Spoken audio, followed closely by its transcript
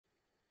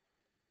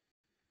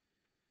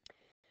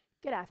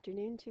Good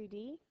afternoon,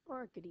 2D,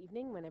 or good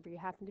evening, whenever you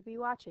happen to be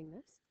watching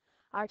this.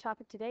 Our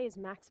topic today is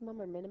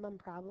maximum or minimum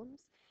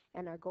problems,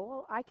 and our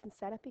goal, I can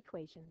set up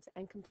equations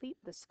and complete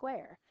the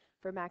square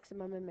for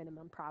maximum and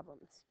minimum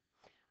problems.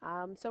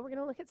 So we're going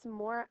to look at some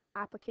more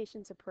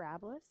applications of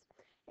parabolas,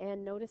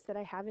 and notice that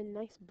I have a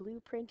nice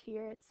blueprint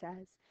here. It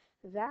says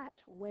that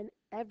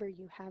whenever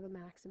you have a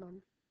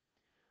maximum,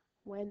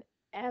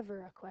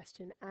 whenever a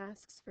question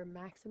asks for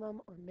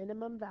maximum or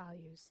minimum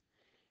values,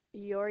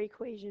 your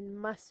equation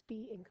must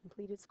be in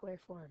completed square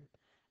form.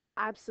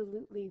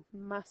 Absolutely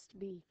must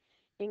be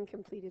in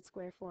completed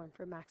square form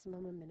for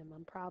maximum and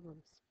minimum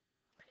problems.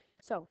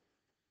 So,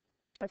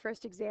 our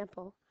first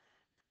example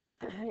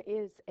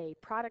is a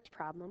product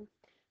problem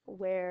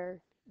where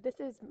this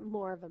is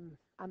more of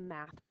a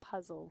math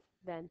puzzle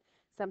than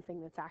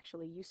something that's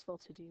actually useful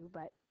to do,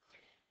 but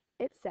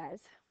it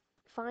says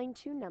find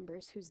two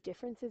numbers whose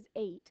difference is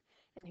 8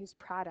 and whose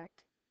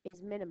product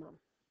is minimum.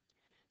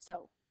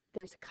 So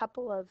there's a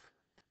couple of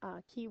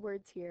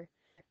keywords here,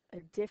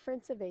 a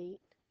difference of 8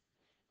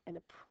 and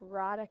a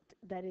product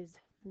that is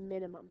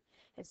minimum.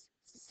 As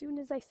soon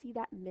as I see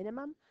that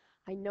minimum,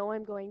 I know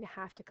I'm going to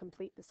have to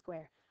complete the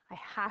square. I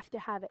have to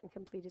have it in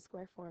completed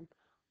square form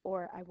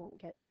or I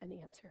won't get an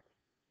answer.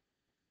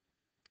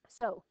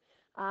 So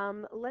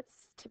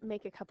let's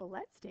make a couple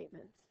let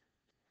statements.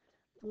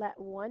 Let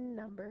one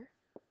number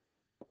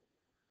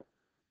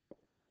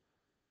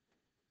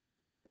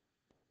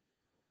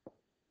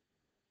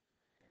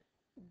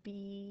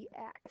be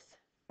x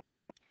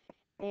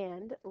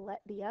and let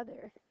the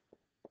other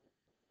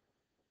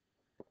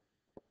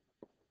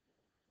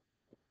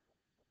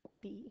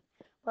be.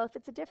 Well, if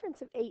it's a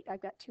difference of 8,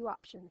 I've got two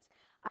options.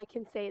 I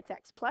can say it's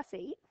x plus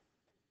 8,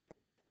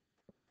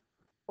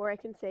 or I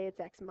can say it's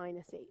x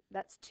minus 8.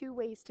 That's two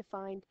ways to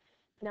find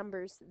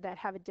numbers that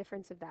have a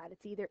difference of that.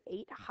 It's either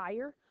 8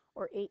 higher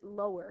or 8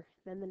 lower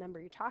than the number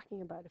you're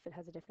talking about if it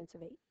has a difference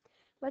of 8.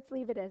 Let's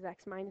leave it as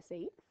x minus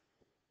 8.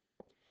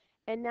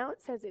 And now it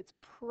says its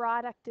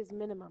product is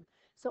minimum.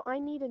 So I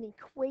need an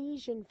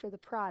equation for the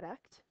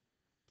product.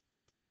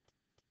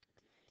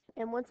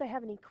 And once I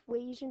have an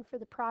equation for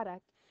the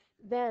product,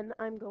 then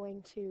I'm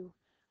going to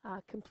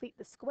complete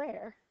the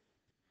square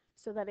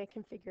so that I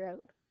can figure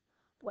out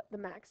what the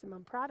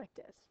maximum product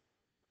is.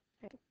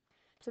 Okay?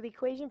 So the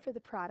equation for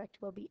the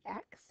product will be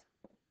x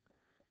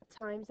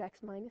times x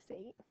minus 8.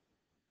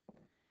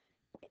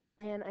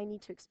 And I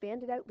need to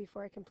expand it out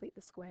before I complete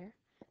the square.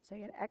 So I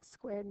get x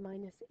squared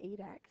minus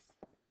 8x.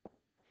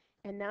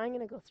 And now I'm going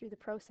to go through the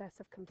process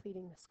of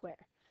completing the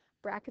square.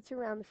 Brackets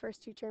around the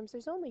first two terms.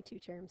 There's only two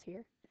terms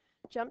here.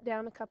 Jump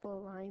down a couple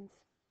of lines.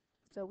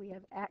 So we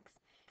have x,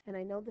 and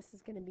I know this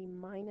is going to be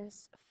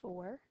minus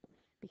 4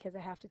 because I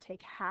have to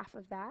take half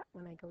of that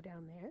when I go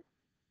down there.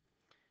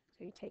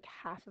 So you take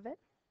half of it.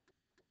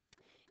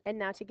 And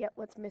now to get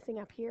what's missing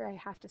up here, I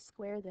have to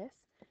square this.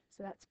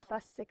 So that's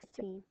plus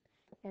 16,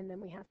 and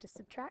then we have to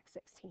subtract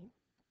 16.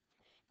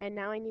 And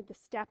now I need the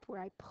step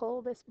where I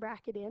pull this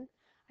bracket in.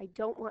 I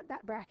don't want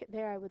that bracket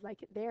there. I would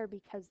like it there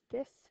because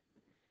this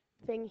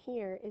thing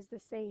here is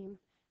the same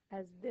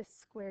as this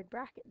squared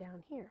bracket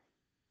down here.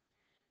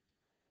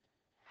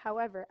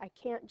 However, I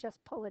can't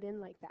just pull it in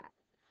like that.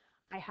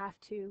 I have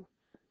to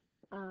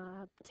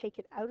take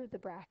it out of the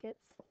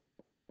brackets.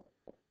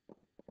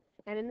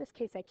 And in this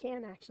case, I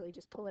can actually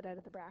just pull it out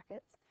of the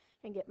brackets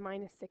and get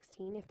minus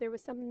 16. If there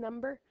was some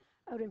number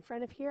out in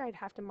front of here, I'd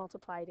have to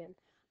multiply it in.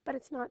 But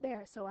it's not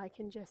there, so I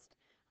can just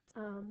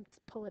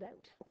pull it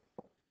out.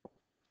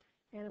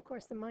 And of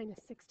course, the minus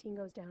 16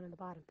 goes down in the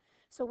bottom.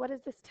 So what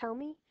does this tell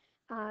me?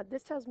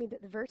 This tells me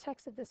that the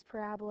vertex of this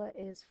parabola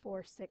is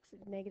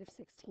negative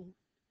 16.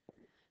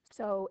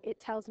 So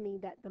it tells me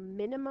that the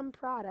minimum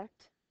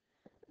product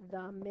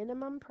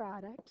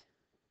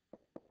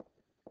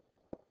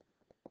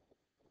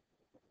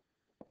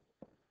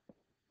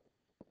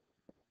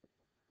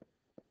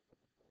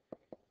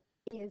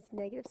is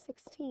negative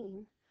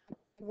 16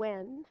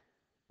 when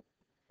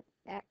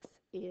x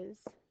is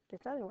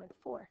this other one,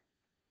 4.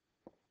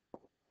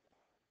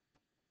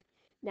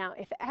 Now,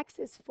 if x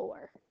is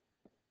 4,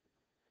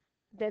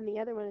 then the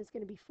other one is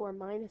going to be 4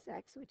 minus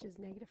x, which is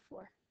negative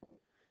 4.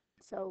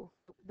 So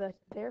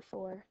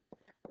therefore,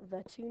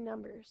 the two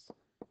numbers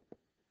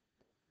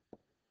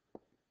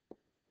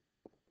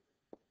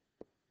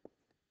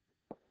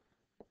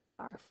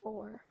are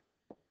 4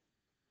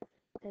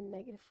 and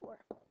negative 4.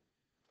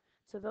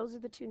 So those are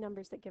the two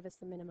numbers that give us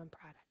the minimum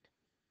product.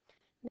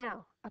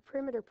 Now, a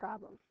perimeter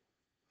problem.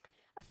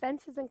 A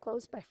fence is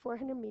enclosed by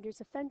 400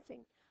 meters of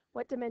fencing.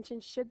 What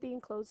dimensions should the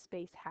enclosed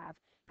space have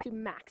to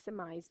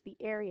maximize the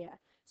area?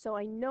 So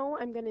I know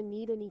I'm going to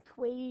need an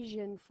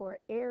equation for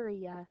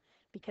area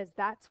because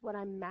that's what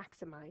I'm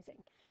maximizing.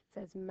 It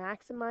says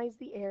maximize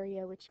the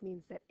area, which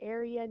means that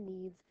area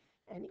needs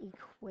an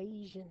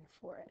equation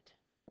for it.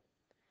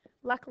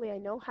 Luckily, I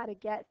know how to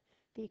get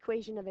the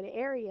equation of an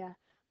area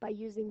by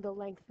using the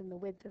length and the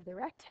width of the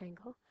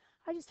rectangle.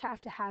 I just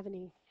have to have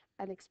an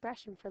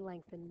expression for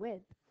length and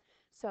width.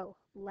 So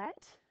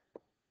let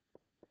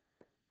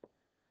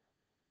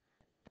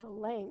the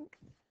length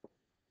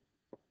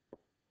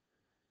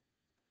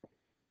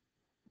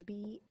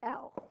be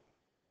L.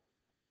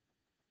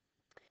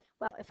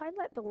 Well, if I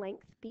let the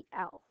length be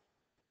L,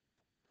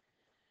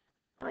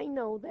 I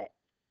know that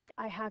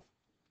I have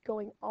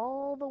going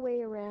all the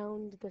way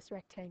around this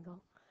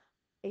rectangle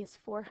is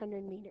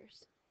 400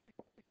 meters,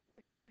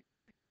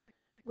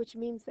 which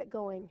means that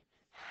going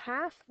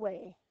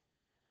halfway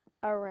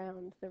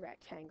around the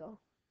rectangle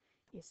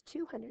is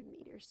 200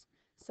 meters.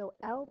 So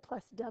L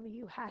plus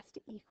W has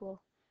to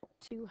equal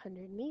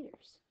 200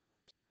 meters.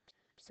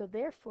 So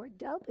therefore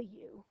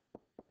W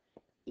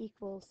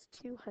equals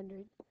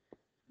 200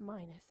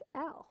 minus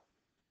L.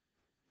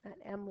 That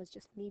M was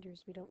just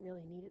meters, we don't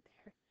really need it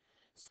there.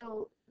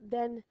 So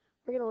then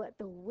we're going to let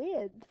the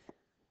width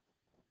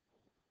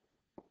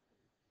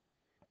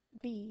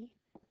be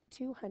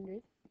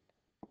 200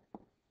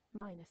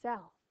 minus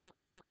L.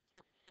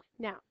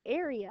 Now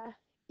area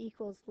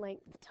equals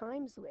length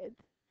times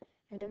width,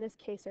 and in this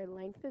case our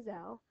length is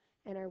L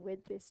and our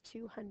width is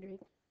 200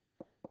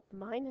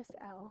 minus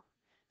L.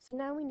 So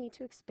now we need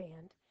to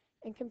expand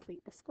and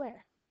complete the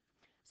square.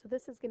 So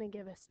this is going to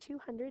give us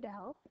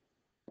 200L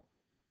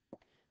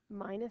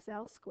minus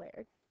L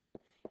squared.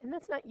 And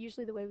that's not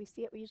usually the way we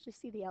see it. We usually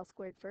see the L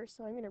squared first,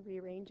 so I'm going to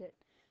rearrange it.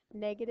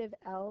 Negative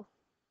L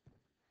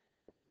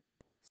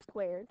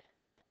squared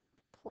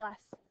plus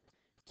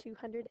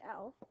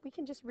 200L. We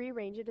can just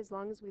rearrange it as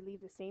long as we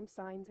leave the same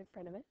signs in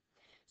front of it.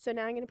 So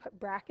now I'm going to put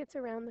brackets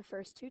around the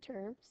first two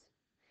terms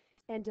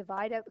and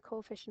divide out the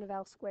coefficient of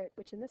L squared,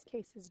 which in this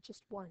case is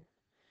just 1.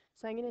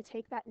 So I'm going to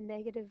take that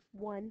negative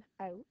 1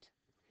 out,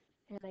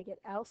 and I get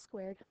L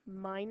squared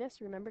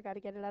minus, remember, got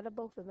to get it out of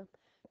both of them,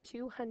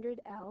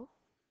 200L,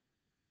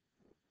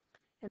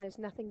 and there's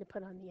nothing to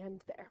put on the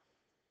end there.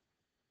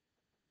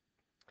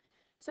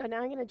 So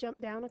now I'm going to jump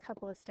down a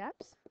couple of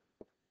steps,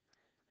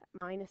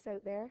 minus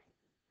out there,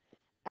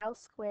 L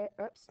squared,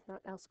 oops,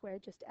 not L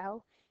squared, just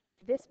L.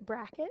 This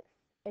bracket,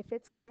 if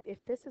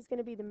this is going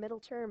to be the middle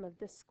term of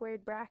this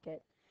squared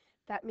bracket,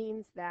 that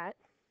means that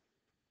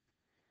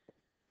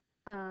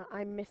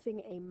I'm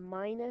missing a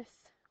minus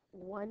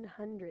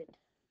 100.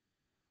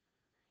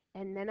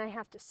 And then I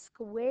have to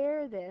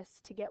square this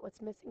to get what's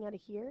missing out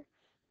of here,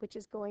 which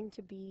is going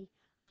to be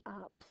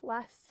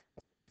plus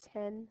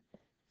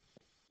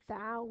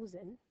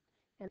 10,000.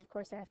 And of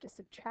course I have to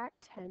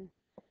subtract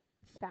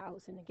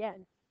 10,000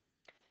 again.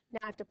 Now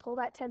I have to pull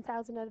that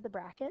 10,000 out of the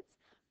brackets,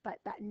 but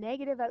that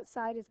negative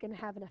outside is going to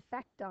have an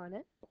effect on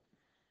it.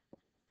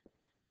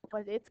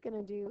 What it's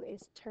going to do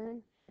is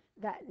turn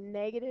that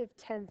negative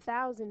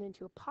 10,000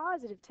 into a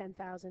positive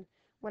 10,000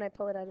 when I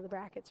pull it out of the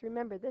brackets.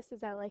 Remember, this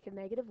is at like a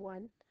negative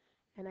 1,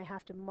 and I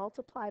have to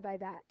multiply by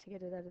that to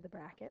get it out of the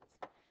brackets.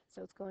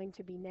 So it's going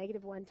to be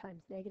negative 1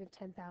 times negative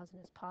 10,000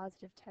 is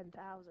positive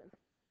 10,000.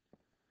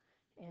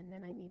 And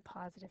then I need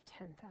positive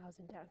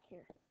 10,000 down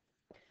here.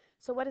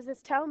 So what does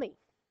this tell me?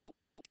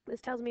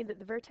 This tells me that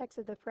the vertex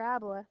of the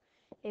parabola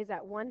is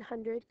at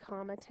 100,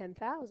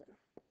 10,000.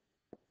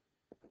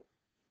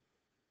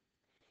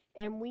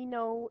 And we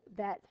know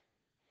that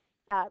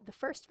the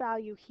first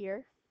value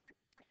here,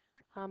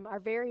 our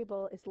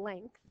variable is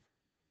length,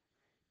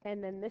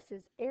 and then this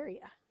is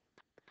area.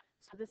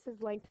 So this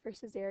is length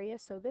versus area,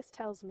 so this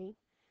tells me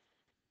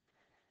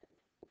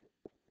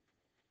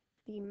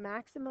the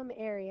maximum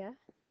area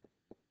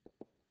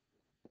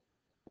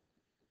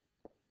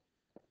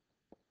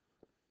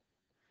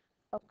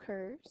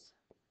occurs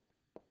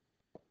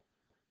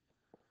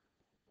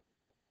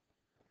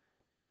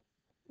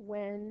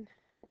when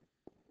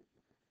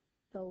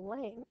the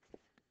length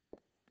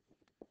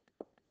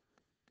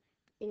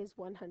is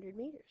 100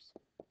 meters.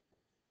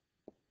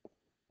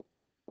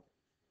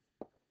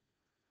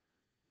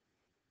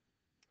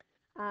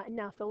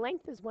 Now, if the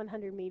length is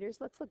 100 meters,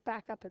 let's look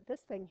back up at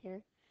this thing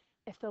here.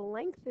 If the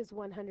length is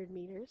 100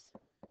 meters,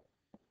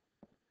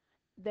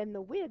 then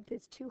the width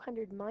is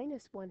 200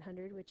 minus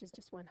 100, which is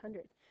just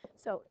 100.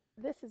 So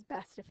this is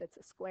best if it's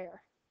a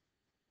square.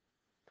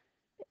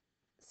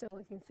 So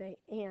we can say,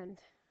 and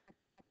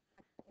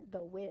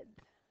the width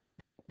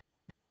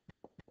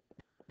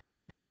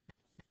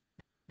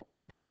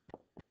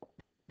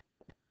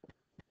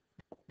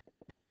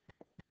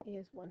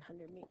is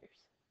 100 meters.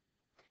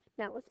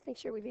 Now let's make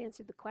sure we've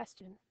answered the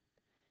question.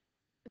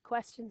 The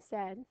question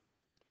said,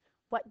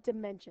 what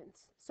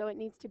dimensions? So it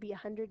needs to be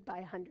 100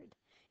 by 100.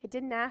 It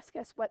didn't ask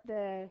us what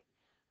the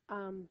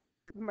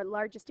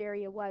largest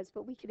area was,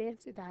 but we could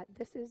answer that.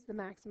 This is the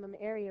maximum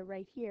area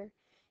right here.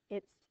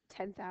 It's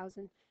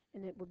 10,000,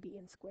 and it would be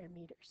in square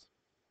meters.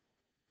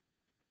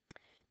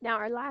 Now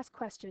our last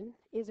question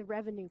is a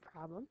revenue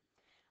problem.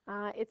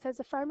 It says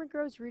a farmer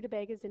grows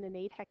rutabagas in an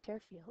 8-hectare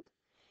field.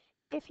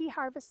 If he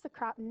harvests the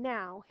crop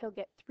now, he'll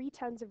get 3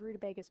 tons of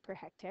rutabagas per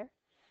hectare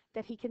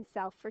that he can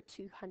sell for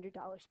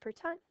 $200 per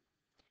ton.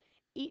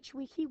 Each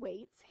week he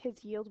waits,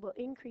 his yield will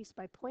increase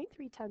by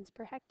 0.3 tons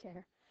per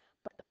hectare,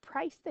 but the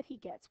price that he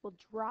gets will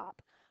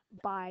drop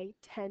by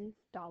 $10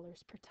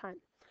 per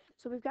ton.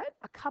 So we've got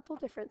a couple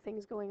different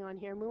things going on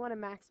here, and we want to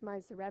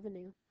maximize the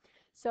revenue.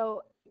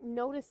 So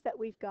notice that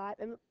we've got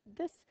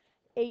this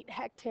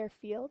 8-hectare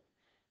field.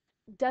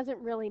 doesn't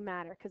really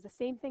matter because the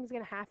same thing's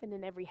going to happen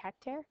in every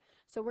hectare.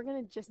 So we're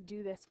going to just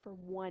do this for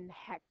 1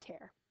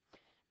 hectare.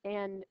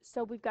 And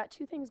so we've got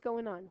two things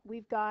going on.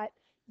 We've got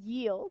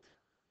yield,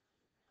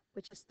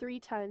 which is 3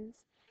 tons,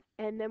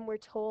 and then we're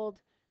told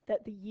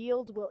that the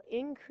yield will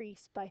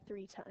increase by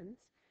 3 tons.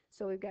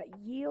 So we've got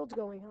yield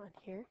going on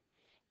here,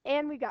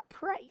 and we've got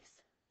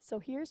price. So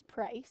here's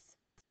price,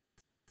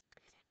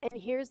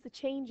 and here's the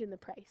change in the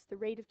price, the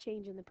rate of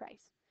change in the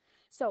price.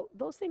 So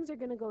those things are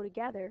going to go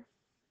together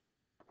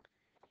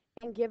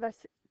and give us,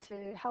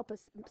 to help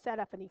us set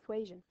up an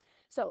equation.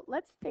 So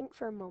let's think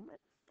for a moment.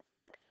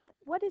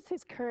 What is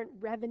his current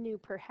revenue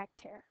per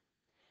hectare?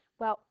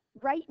 Well,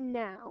 right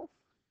now,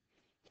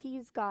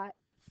 he's got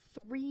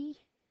 3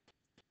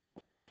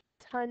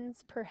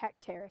 tons per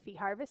hectare. If he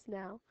harvests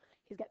now,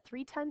 he's got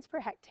 3 tons per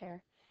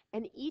hectare,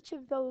 and each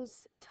of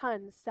those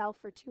tons sell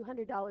for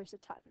 $200 a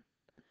ton.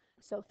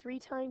 So 3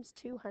 times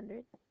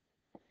 200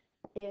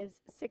 is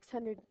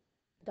 $600.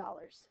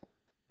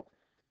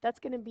 That's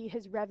going to be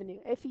his revenue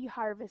if he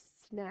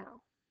harvests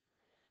now.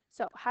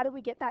 So how do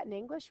we get that in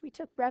English? We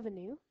took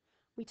revenue,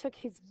 we took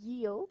his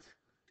yield,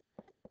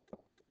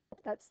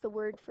 that's the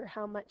word for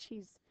how much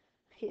his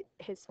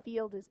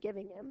field is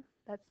giving him,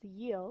 that's the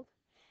yield,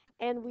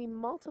 and we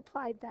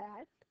multiplied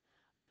that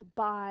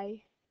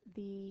by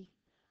the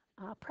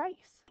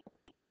price.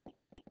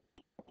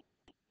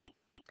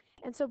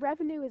 And so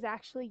revenue is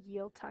actually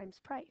yield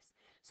times price.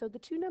 So the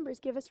two numbers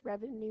give us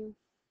revenue,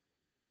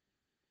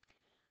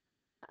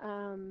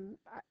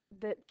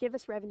 that give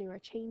us revenue are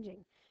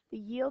changing. The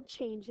yield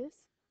changes,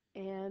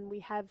 and we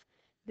have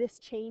this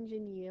change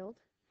in yield,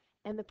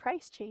 and the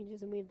price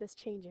changes, and we have this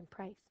change in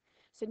price.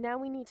 So now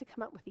we need to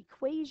come up with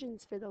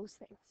equations for those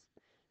things.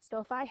 So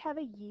if I have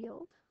a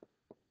yield,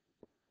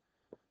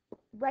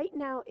 right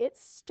now it's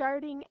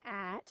starting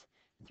at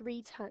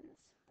 3 tons.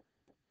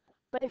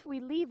 But if we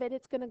leave it,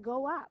 it's going to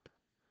go up,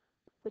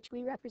 which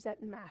we represent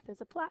in math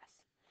as a plus.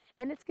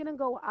 And it's going to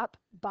go up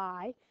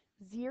by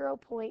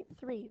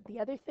 0.3, the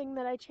other thing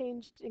that I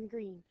changed in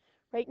green.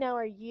 Right now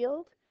our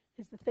yield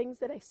is the things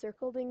that I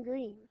circled in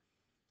green.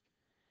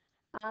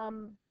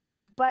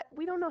 But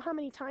we don't know how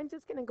many times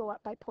it's going to go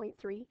up by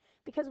 0.3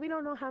 because we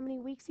don't know how many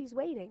weeks he's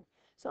waiting.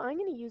 So I'm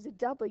going to use a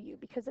W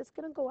because it's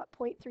going to go up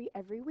 0.3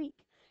 every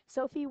week.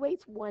 So if he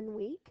waits 1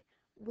 week,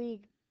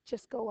 we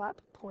just go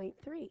up 0.3.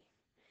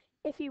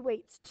 If he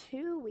waits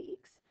 2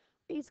 weeks,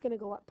 he's going to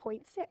go up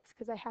 0.6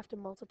 because I have to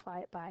multiply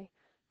it by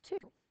 2,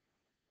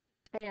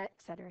 et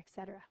cetera, et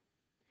cetera.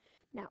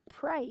 Now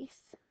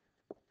price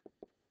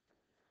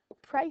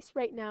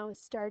right now is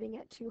starting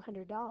at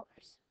 $200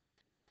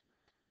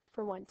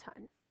 for 1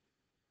 ton.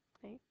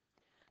 Okay?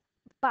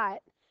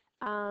 But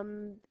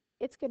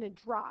it's going to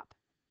drop.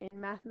 In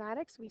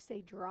mathematics, we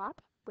say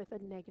drop with a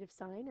negative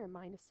sign or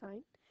minus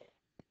sign,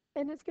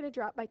 and it's going to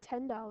drop by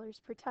 $10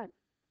 per ton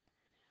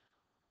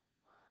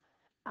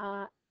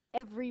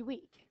every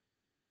week.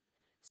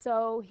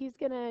 So he's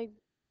going to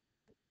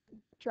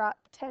drop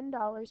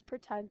 $10 per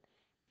ton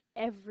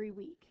every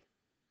week.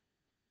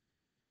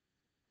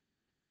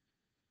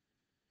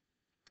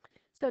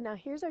 So now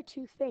here's our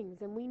two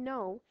things, and we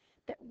know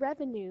that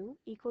revenue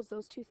equals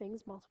those two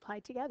things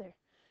multiplied together.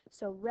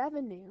 So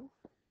revenue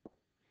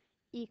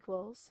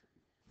equals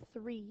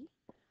 3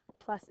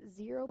 plus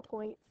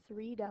 0.3W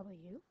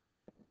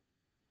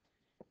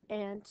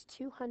and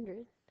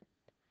 200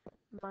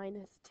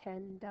 minus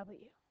 10W.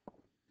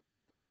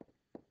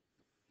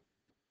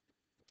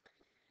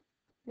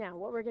 Now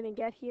what we're going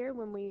to get here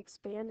when we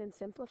expand and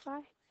simplify,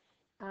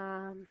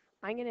 I'm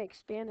going to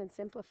expand and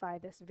simplify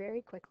this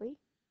very quickly.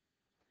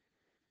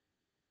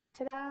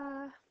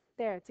 Ta-da!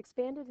 There, it's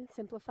expanded and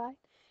simplified,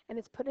 and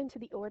it's put into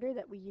the order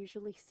that we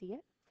usually see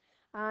it.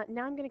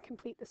 Now I'm going to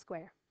complete the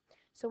square.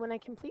 So when I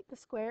complete the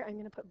square, I'm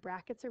going to put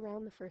brackets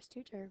around the first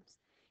two terms,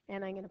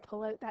 and I'm going to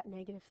pull out that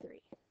negative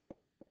 3.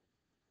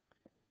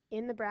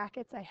 In the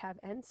brackets, I have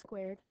n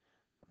squared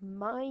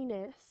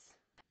minus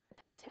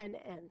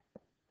 10n.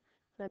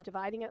 When I'm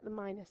dividing out the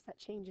minus, that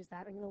changes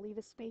that. I'm going to leave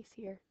a space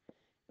here,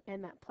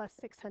 and that plus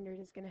 600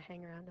 is going to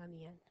hang around on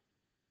the end.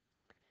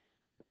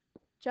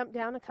 Jump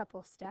down a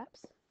couple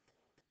steps.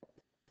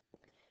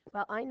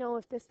 Well, I know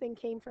if this thing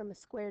came from a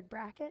squared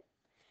bracket,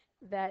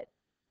 that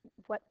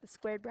what the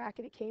squared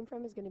bracket it came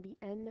from is going to be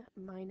n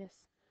minus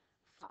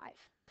 5.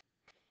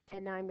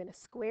 And now I'm going to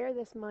square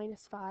this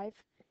minus 5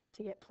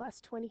 to get plus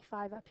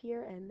 25 up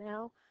here, and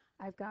now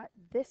I've got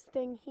this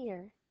thing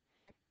here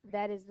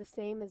that is the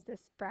same as this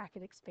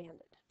bracket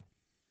expanded.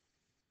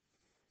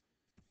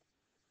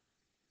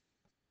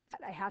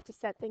 But I have to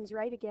set things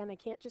right again. I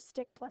can't just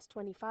stick plus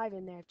 25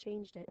 in there. I've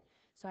changed it,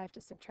 so I have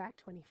to subtract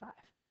 25.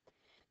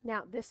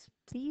 Now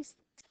these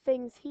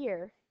things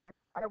here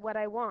are what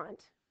I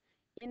want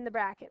in the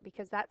bracket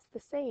because that's the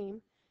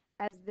same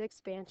as the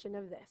expansion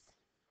of this.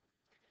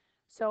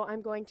 So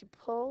I'm going to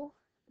pull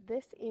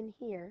this in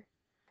here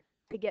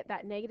to get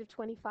that negative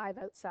 25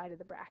 outside of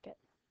the bracket.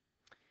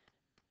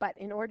 But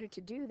in order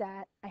to do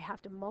that, I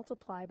have to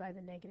multiply by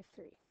the negative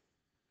 3.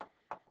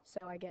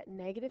 So I get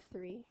negative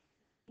 3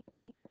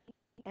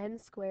 n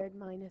squared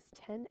minus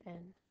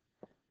 10n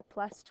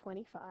plus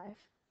 25.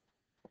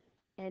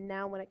 And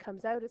now when it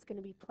comes out, it's going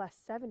to be plus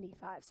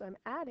 75. So I'm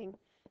adding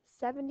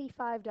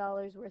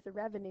 $75 worth of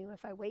revenue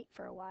if I wait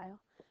for a while.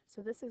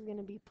 So this is going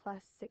to be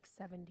plus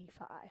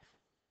 675.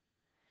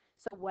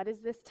 So what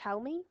does this tell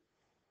me?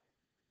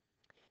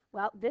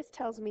 Well, this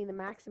tells me the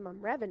maximum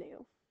revenue,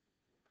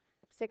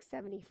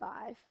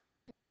 675,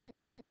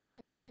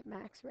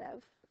 max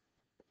rev.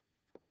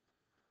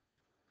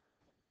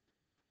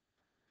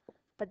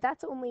 But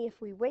that's only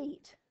if we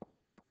wait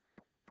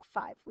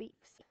 5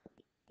 weeks.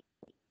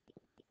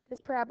 This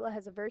parabola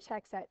has a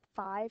vertex at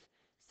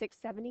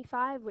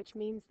 675, which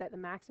means that the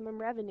maximum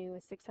revenue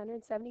is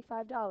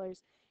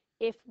 $675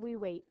 if we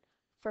wait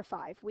for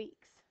 5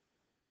 weeks.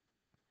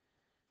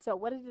 So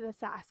what did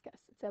this ask us?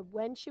 It said,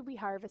 when should we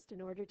harvest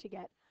in order to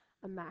get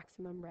a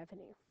maximum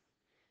revenue?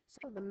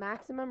 So the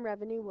maximum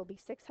revenue will be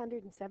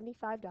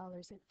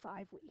 $675 in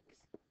 5 weeks.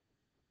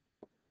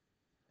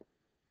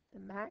 The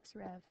max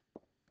rev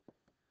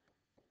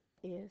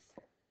is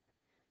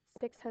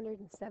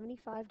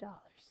 $675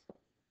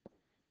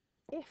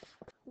 if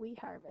we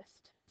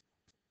harvest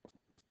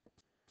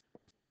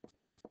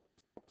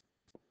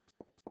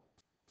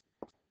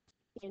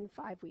in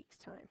 5 weeks'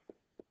 time.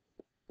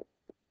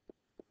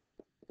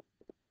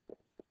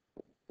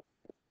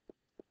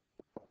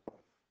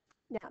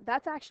 Now,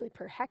 that's actually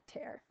per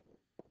hectare.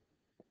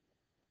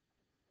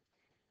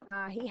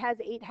 He has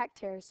 8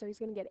 hectares, so he's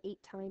going to get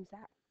 8 times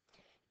that.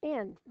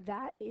 And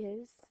that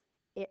is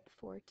it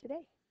for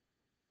today.